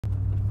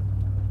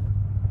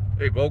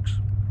Hey folks,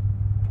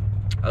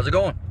 how's it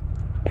going?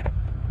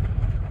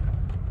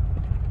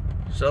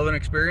 Southern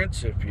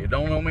Experience, if you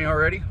don't know me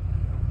already,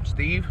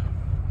 Steve.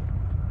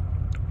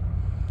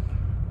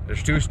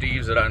 There's two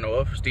Steves that I know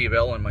of, Steve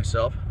L and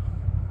myself.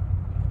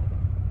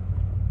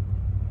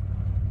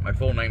 My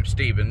full name's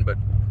Steven, but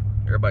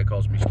everybody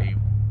calls me Steve.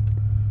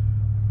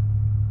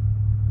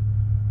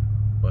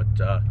 But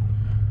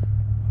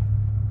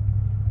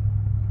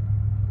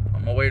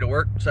on my way to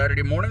work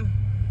Saturday morning,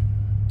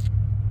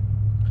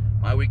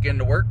 my weekend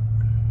to work,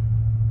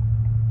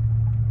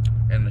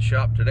 in the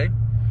shop today.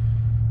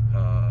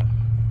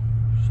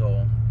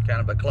 So kind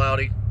of a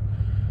cloudy,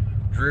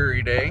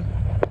 dreary day.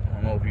 I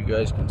don't know if you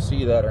guys can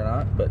see that or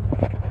not, but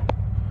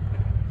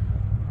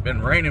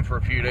been raining for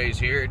a few days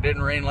here. It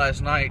didn't rain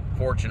last night,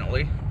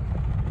 fortunately.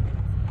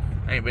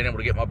 I ain't been able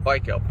to get my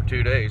bike out for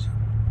 2 days.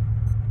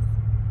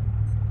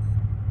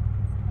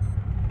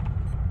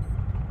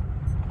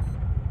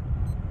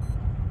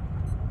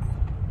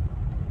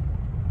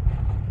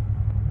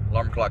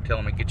 Alarm clock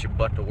telling me get your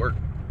butt to work.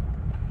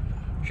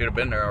 Should have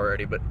been there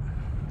already, but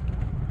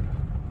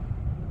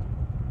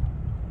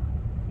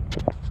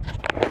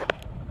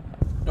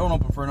don't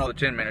open for another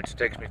 10 minutes. It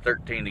takes me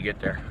 13 to get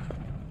there.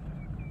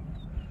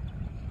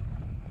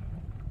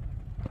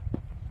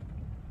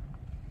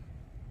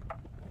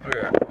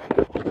 Yeah.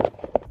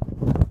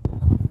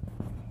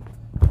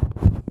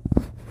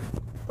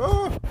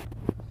 Oh.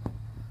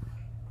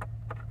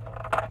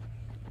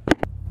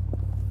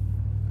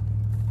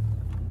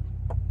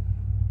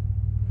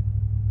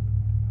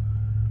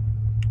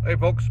 Hey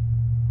folks,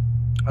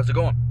 how's it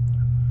going?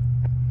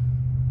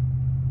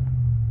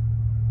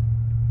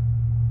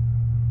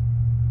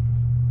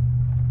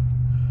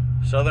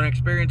 Southern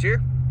Experience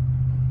here.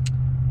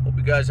 Hope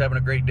you guys having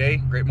a great day,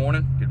 great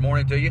morning. Good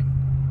morning to you.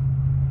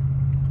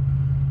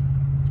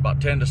 It's about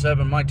 10 to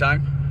 7 my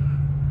time.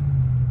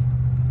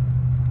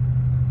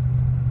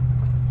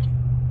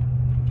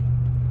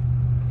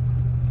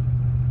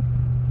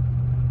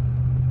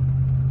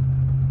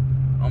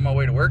 On my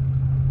way to work.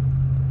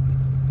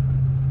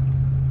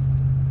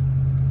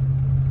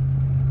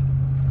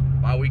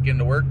 My weekend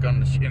to work in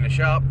the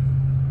shop.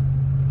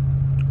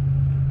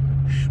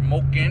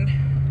 Smoking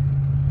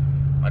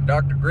my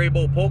Dr.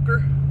 Graybull poker.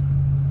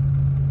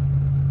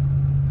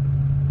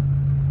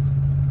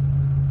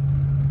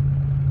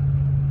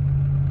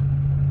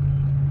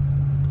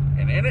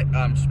 And in it,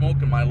 I'm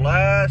smoking my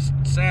last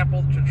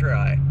sample to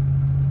try.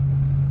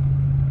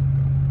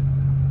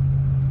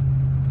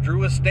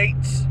 Drew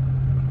Estates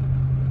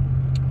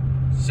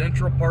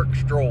Central Park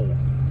Stroll.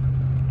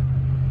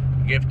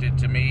 Gifted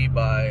to me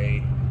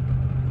by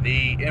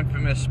the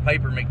infamous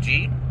Piper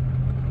McG.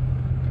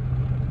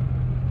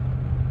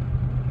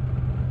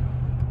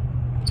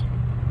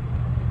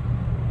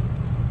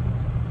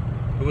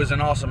 Who is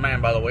an awesome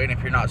man, by the way, and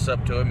if you're not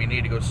sub to him, you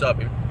need to go sub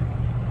him.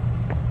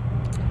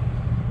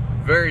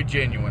 Very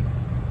genuine,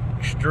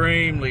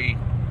 extremely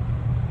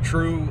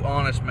true,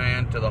 honest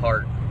man to the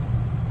heart.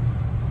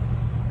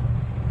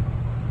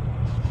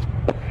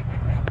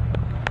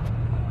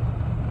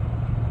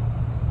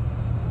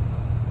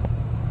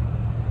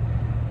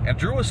 And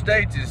Drew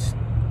Estates is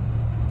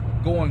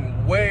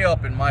going way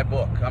up in my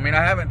book. I mean,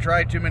 I haven't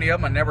tried too many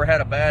of them. I never had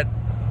a bad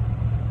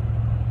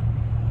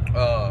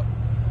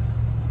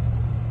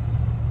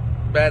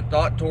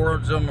thought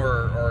towards them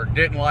or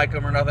didn't like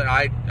them or nothing.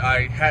 I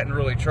hadn't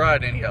really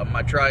tried any of them.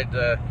 I tried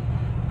the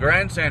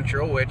Grand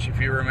Central, which, if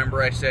you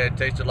remember, I said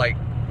tasted like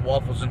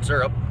waffles and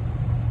syrup.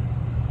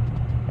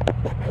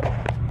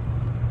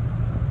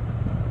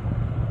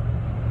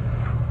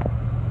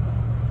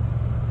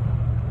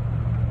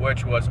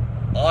 Which was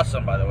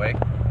awesome, by the way.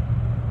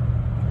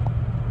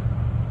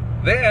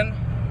 Then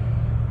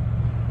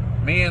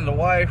me and the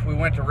wife, we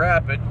went to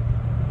Rapid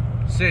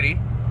City,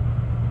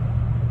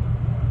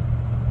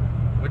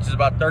 which is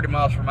about 30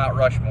 miles from Mount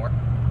Rushmore.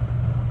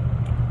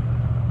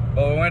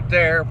 But we went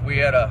there. We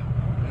had a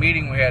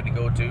meeting we had to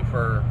go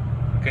to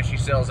because she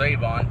sells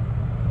Avon.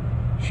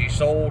 She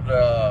sold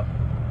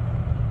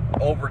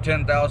over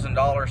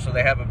 $10,000, so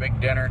they have a big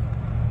dinner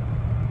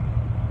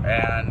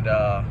and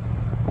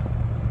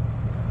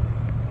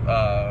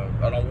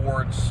an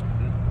awards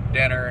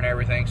dinner and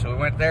everything. So we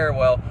went there.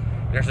 Well,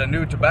 there's a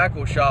new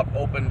tobacco shop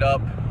opened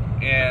up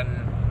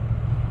in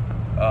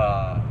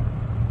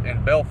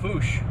Belle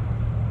Fourche,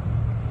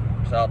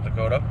 South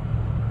Dakota,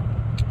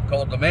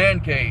 called the Man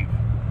Cave.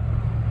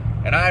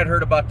 And I had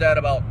heard about that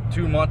about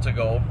 2 months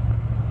ago,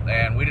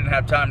 and we didn't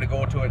have time to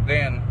go to it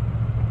then,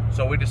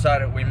 so we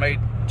decided, we made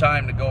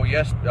time to go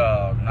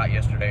not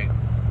yesterday,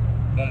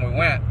 when we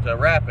went to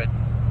Rapid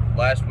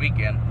last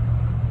weekend.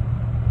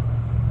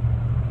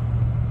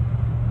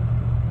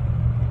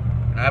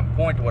 And I have a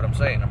point to what I'm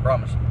saying, I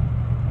promise.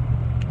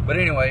 But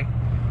anyway,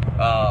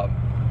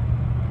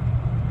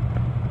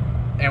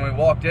 and we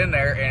walked in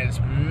there, and it's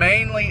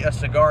mainly a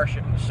cigar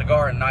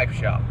and knife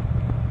shop.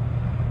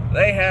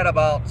 They had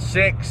about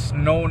 6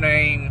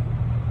 no-name,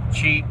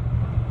 cheap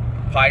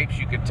pipes.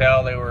 You could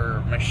tell they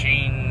were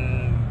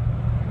machine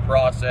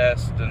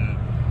processed and,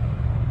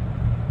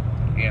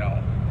 you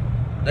know,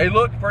 They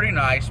looked pretty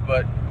nice,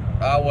 but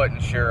I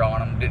wasn't sure on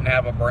them. Didn't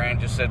have a brand,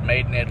 just said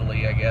made in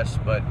Italy, I guess.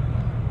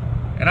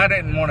 And I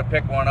didn't want to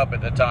pick one up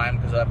at the time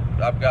because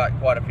I've got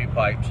quite a few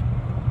pipes.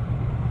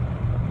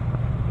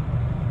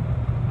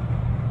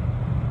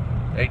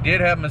 They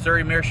did have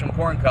Missouri Meerschaum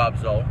corn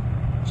cobs though,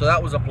 so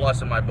that was a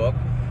plus in my book.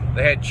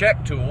 They had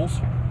check tools.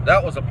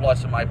 That was a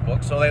plus in my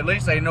book. So at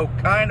least they know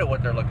kind of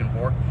what they're looking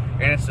for.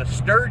 And it's a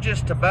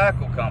Sturgis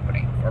Tobacco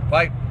Company, or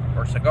pipe,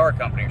 or cigar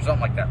company, or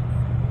something like that.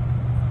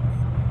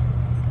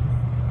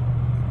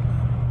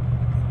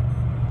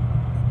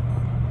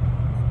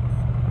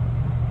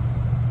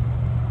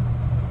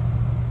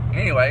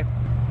 Anyway,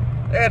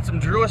 they had some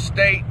Drew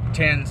Estate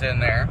tins in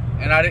there,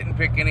 and I didn't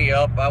pick any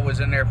up. I was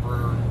in there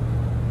for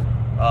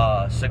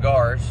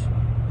cigars,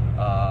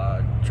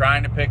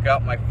 trying to pick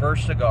up my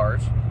first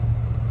cigars.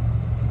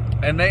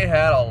 And they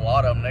had a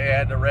lot of them. They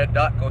had the Red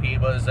Dot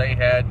Cohibas, they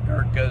had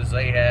Gurkhas,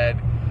 they had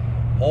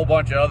a whole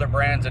bunch of other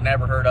brands I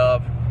never heard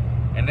of.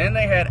 And then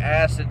they had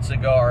acid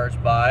cigars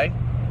by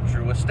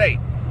Drew Estate.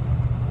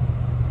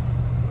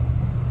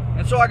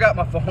 And so I got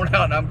my phone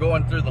out and I'm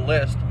going through the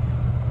list.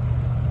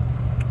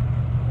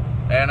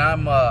 And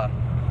I'm, I'm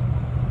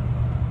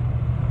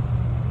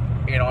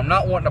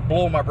not wanting to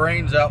blow my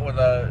brains out with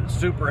a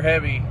super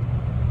heavy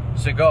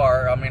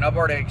cigar. I mean, I've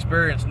already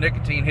experienced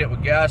nicotine hit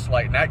with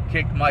gaslight, and that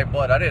kicked my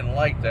butt. I didn't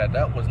like that.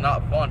 That was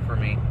not fun for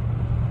me.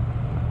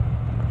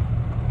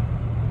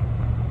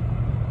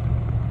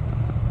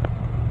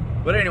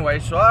 But anyway,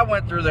 so I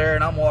went through there,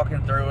 and I'm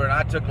walking through, and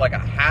I took like a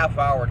half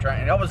hour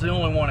trying. And I was the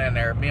only one in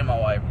there, me and my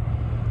wife.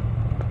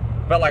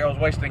 Felt like I was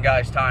wasting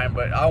guys' time,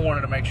 but I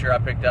wanted to make sure I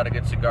picked out a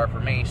good cigar for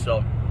me.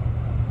 So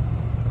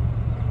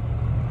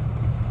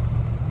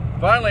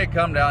finally, it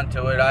come down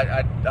to it.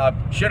 I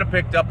should have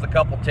picked up the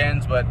couple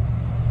tins, but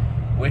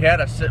we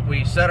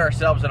set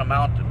ourselves an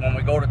amount when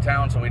we go to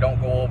town so we don't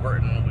go over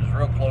it, and it was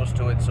real close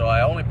to it. So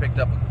I only picked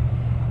up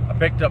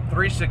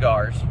 3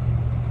 cigars.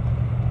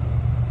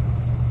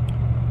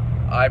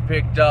 I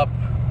picked up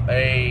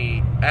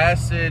a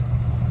acid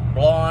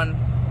blonde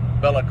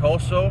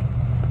Bellicoso.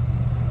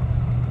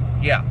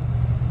 Yeah,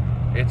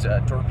 it's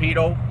a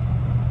torpedo.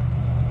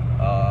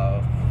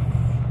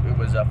 It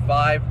was a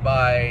 5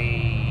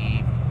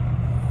 by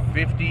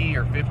 50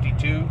 or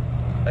 52,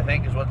 I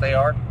think is what they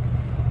are.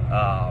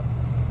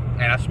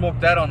 And I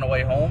smoked that on the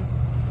way home.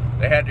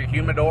 They had their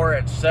humidor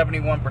at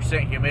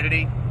 71%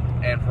 humidity,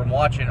 and from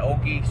watching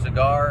Okie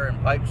Cigar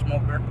and Pipe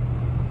Smoker,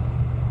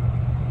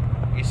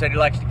 he said he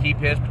likes to keep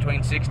his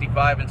between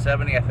 65 and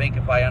 70, I think,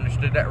 if I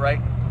understood that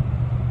right.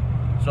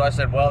 So I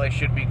said, well, they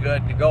should be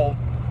good to go.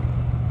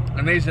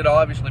 And these had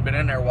obviously been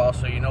in there a while,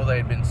 so they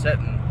had been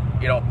sitting.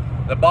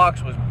 The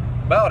box was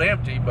about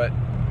empty, but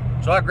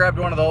so I grabbed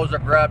one of those. I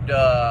grabbed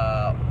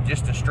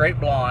just a straight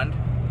blonde,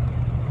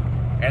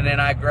 and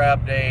then I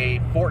grabbed a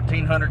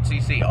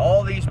 1400cc.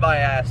 All these by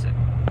acid.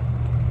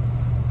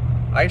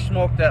 I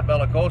smoked that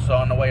Bellicoso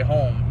on the way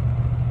home.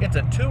 It's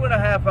a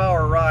 2.5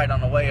 hour ride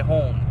on the way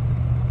home,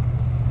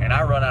 and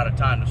I run out of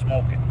time to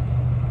smoke it.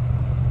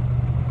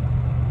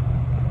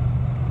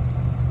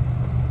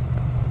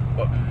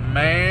 But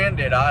man,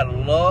 did I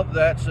love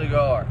that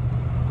cigar.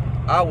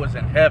 I was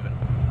in heaven.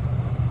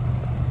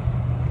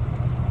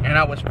 And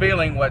I was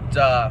feeling what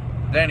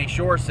Danny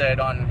Shore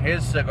said on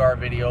his cigar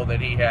video that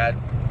he had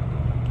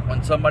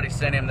when somebody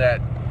sent him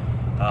that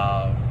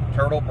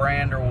turtle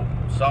brand or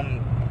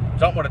something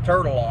with a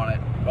turtle on it,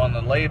 on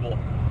the label,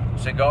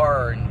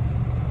 cigar. And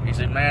he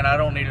said, man, I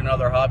don't need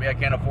another hobby. I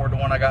can't afford the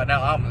one I got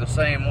now. I'm the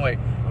same way.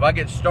 If I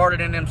get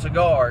started in them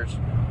cigars,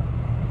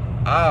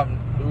 I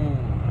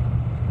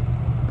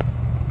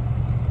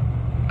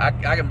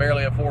can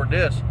barely afford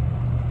this.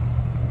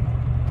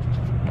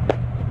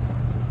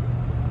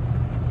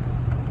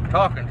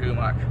 Talking too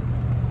much.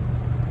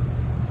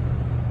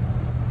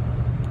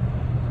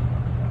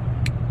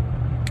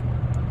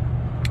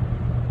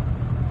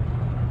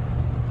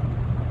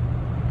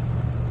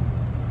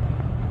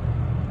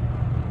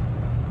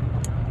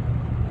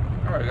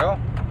 There we go.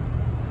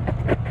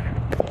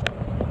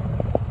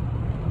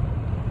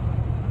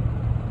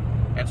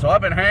 And so I've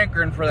been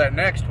hankering for that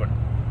next one,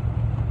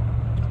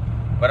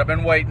 but I've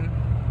been waiting.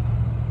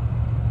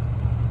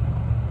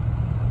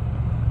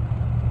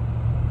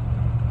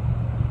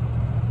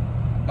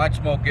 Might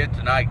smoke it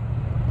tonight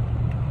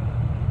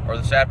or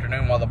this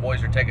afternoon while the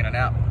boys are taking a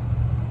nap.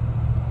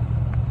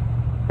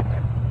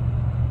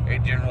 They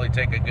generally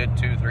take a good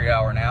 2-3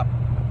 hour nap.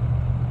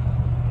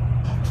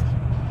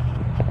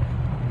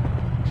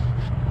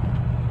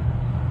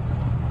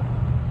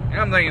 And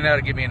I'm thinking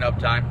that'll give me enough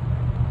time.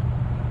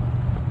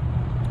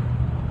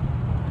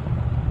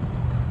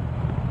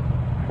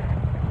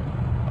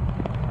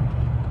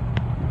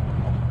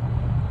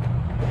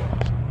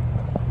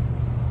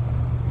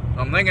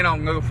 I'm thinking I'll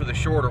go for the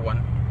shorter one.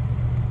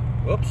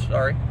 Whoops,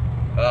 sorry.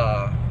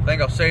 I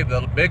think I'll save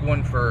the big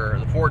one for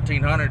the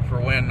 1400 for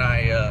when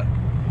I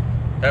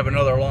have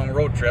another long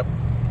road trip.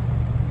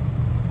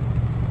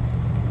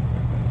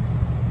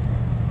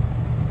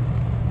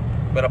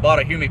 But I bought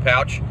a Humi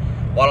pouch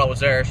while I was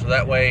there, so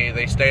that way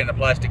they stay in the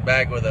plastic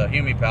bag with a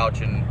Humi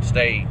pouch and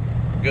stay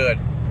good.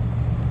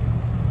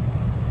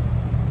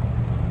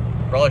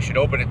 Probably should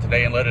open it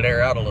today and let it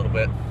air out a little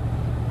bit.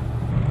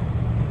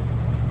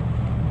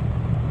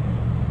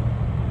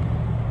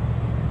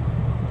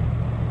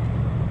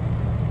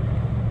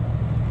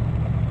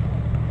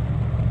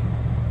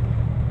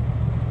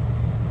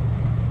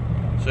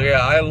 So yeah,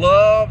 I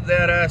love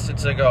that acid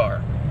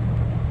cigar.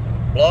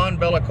 Blonde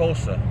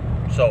Bellicosa.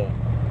 So,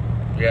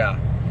 yeah.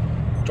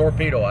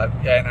 Torpedo.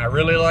 And I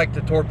really like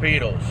the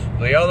torpedoes.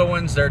 The other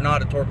ones, they're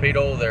not a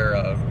torpedo. They're,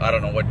 I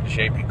don't know what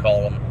shape you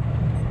call them.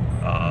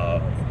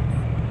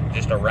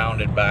 Just a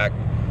rounded back.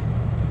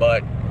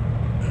 But,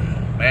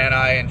 man,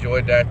 I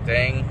enjoyed that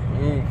thing.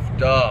 Oof,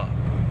 duh.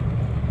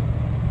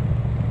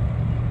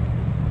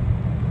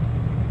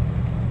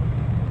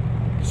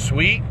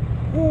 Sweet.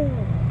 Woo.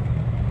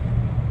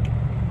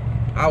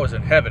 I was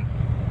in heaven.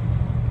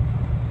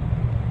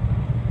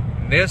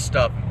 This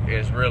stuff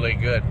is really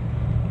good.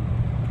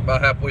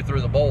 About halfway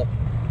through the bowl.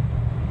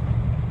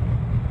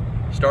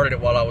 Started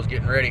it while I was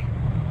getting ready.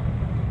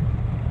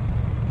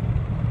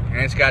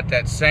 And it's got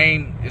that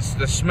same,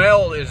 the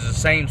smell is the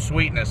same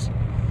sweetness.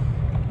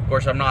 Of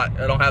course, I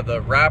don't have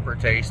the wrapper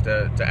taste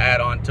to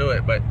add on to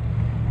it, but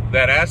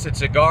that acid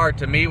cigar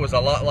to me was a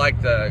lot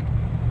like the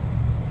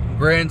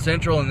Grand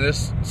Central and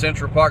this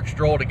Central Park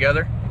Stroll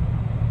together.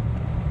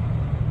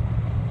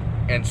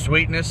 And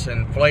sweetness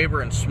and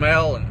flavor and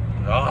smell and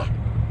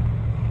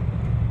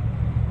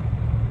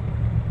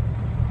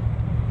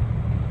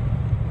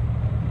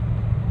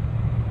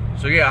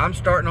So yeah, I'm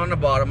starting on the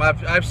bottom.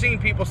 I've seen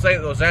people say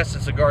that those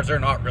acid cigars are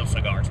not real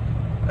cigars.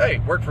 Hey,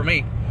 worked for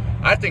me.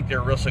 I think they're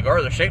a real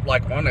cigar. They're shaped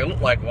like one, they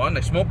look like one, they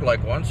smoke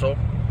like one, so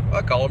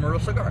I call them a real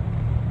cigar.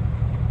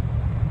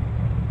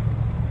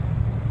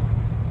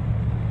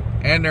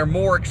 And they're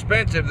more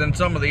expensive than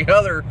some of the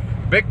other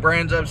big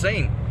brands I've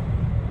seen.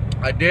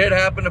 I did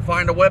happen to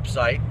find a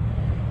website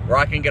where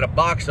I can get a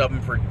box of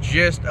them for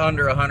just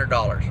under $100.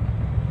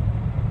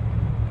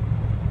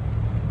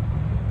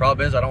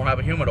 Problem is, I don't have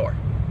a humidor.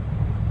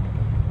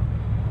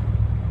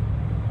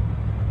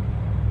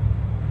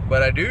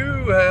 But I do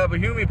have a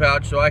humi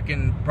pouch, so I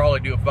can probably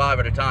do 5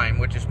 at a time,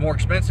 which is more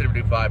expensive to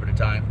do 5 at a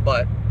time,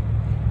 but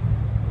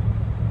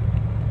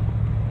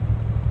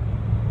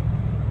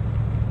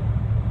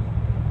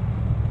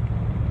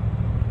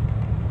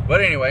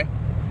anyway,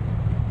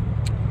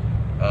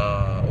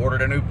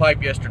 ordered a new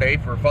pipe yesterday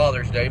for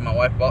Father's Day. My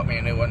wife bought me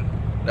a new one.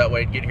 That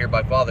way it'd get here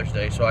by Father's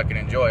Day so I can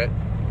enjoy it.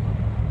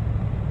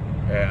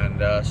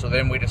 And so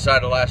then we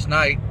decided last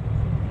night,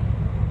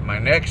 my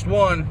next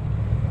one,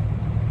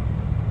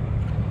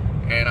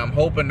 and I'm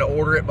hoping to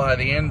order it by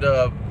the end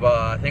of,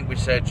 I think we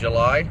said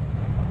July.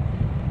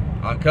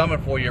 I'm coming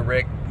for you,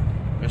 Rick.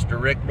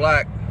 Mr. Rick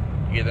Black.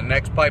 You're the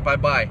next pipe I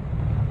buy.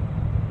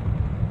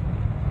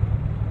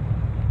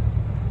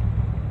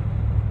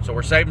 So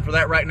we're saving for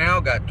that right now.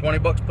 Got 20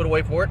 bucks put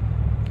away for it.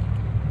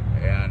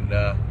 And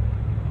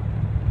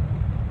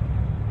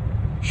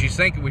she's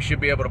thinking we should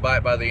be able to buy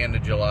it by the end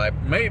of July.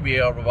 Maybe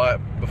able to buy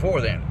it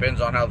before then. Depends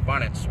on how the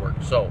finances work.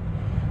 So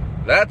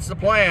that's the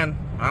plan.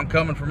 I'm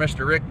coming for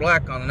Mr. Rick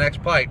Black on the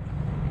next pipe.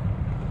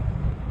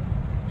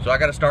 So I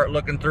got to start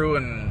looking through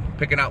and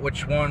picking out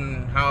which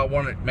one, how I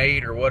want it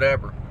made or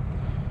whatever.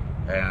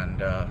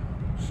 And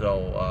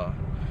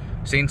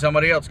seen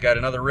somebody else got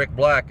another Rick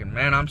Black, and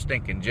man, I'm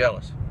stinking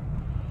jealous.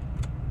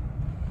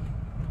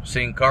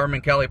 Seen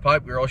Carmen Cali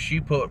Pipe Girl, she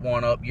put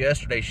one up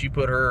yesterday. She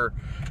put her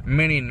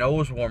mini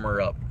nose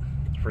warmer up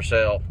for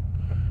sale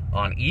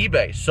on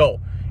eBay. So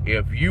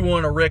if you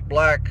want a Rick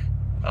Black,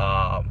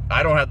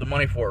 I don't have the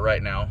money for it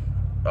right now.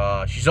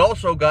 She's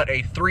also got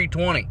a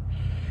 320,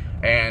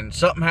 and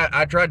something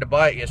I tried to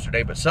buy it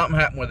yesterday, but something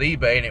happened with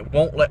eBay and it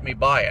won't let me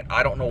buy it.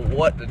 I don't know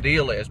what the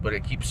deal is, but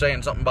it keeps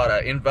saying something about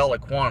an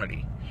invalid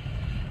quantity.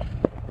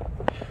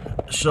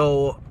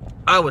 So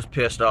I was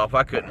pissed off.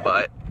 I couldn't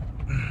buy it.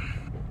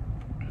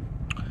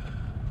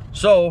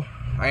 So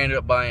I ended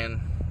up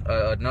buying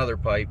another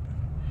pipe.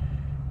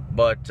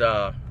 But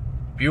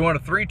if you want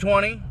a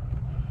 320,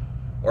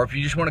 or if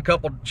you just want a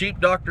couple cheap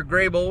Dr.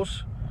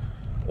 Graybos,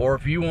 or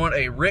if you want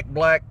a Rick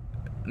Black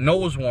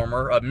nose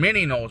warmer, a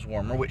mini nose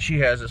warmer, which she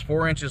has, is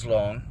 4 inches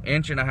long, 1.5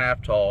 inches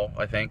tall,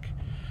 I think,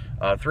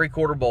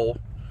 3/4 bowl.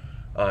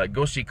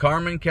 Go see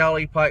Carmen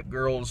Cali Pipe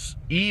Girl's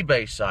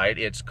eBay site.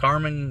 It's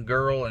Carmen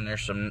Girl, and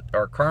there's some,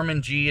 or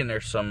Carmen G, and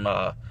there's some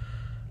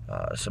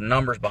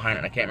numbers behind it,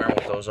 and I can't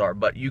remember what those are.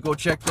 But you go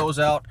check those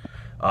out.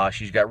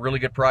 She's got really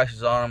good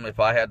prices on them. If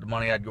I had the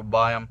money, I'd go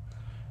buy them.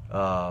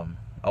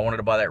 I wanted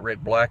to buy that Rick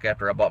Black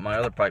after I bought my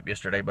other pipe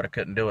yesterday, but I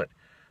couldn't do it.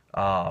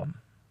 But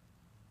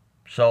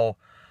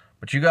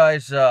you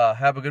guys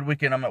have a good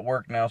weekend. I'm at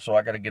work now, so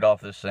I got to get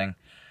off this thing.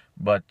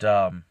 But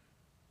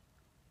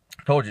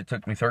told you it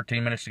took me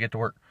 13 minutes to get to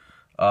work.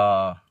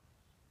 But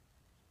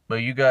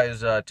you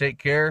guys take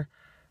care.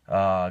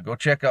 Go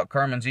check out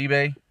Carmen's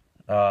eBay.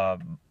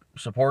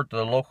 Support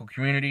the local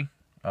community.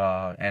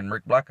 And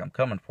Rick Black, I'm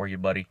coming for you,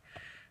 buddy.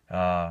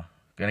 Gonna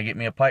get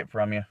me a pipe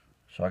from you,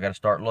 so I got to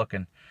start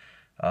looking.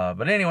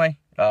 But anyway,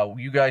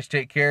 you guys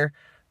take care.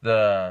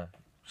 The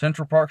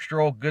Central Park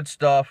Stroll, good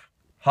stuff.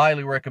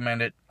 Highly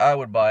recommend it. I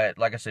would buy it.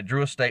 Like I said,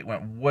 Drew Estate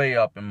went way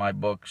up in my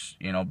books,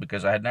 you know,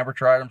 because I had never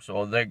tried them.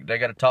 So they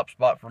got a top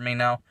spot for me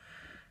now.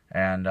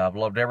 And I've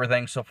loved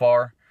everything so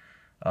far.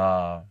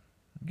 Gonna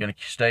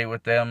stay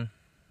with them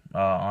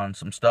on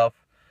some stuff.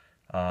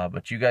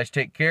 But you guys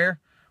take care.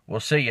 We'll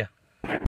see you.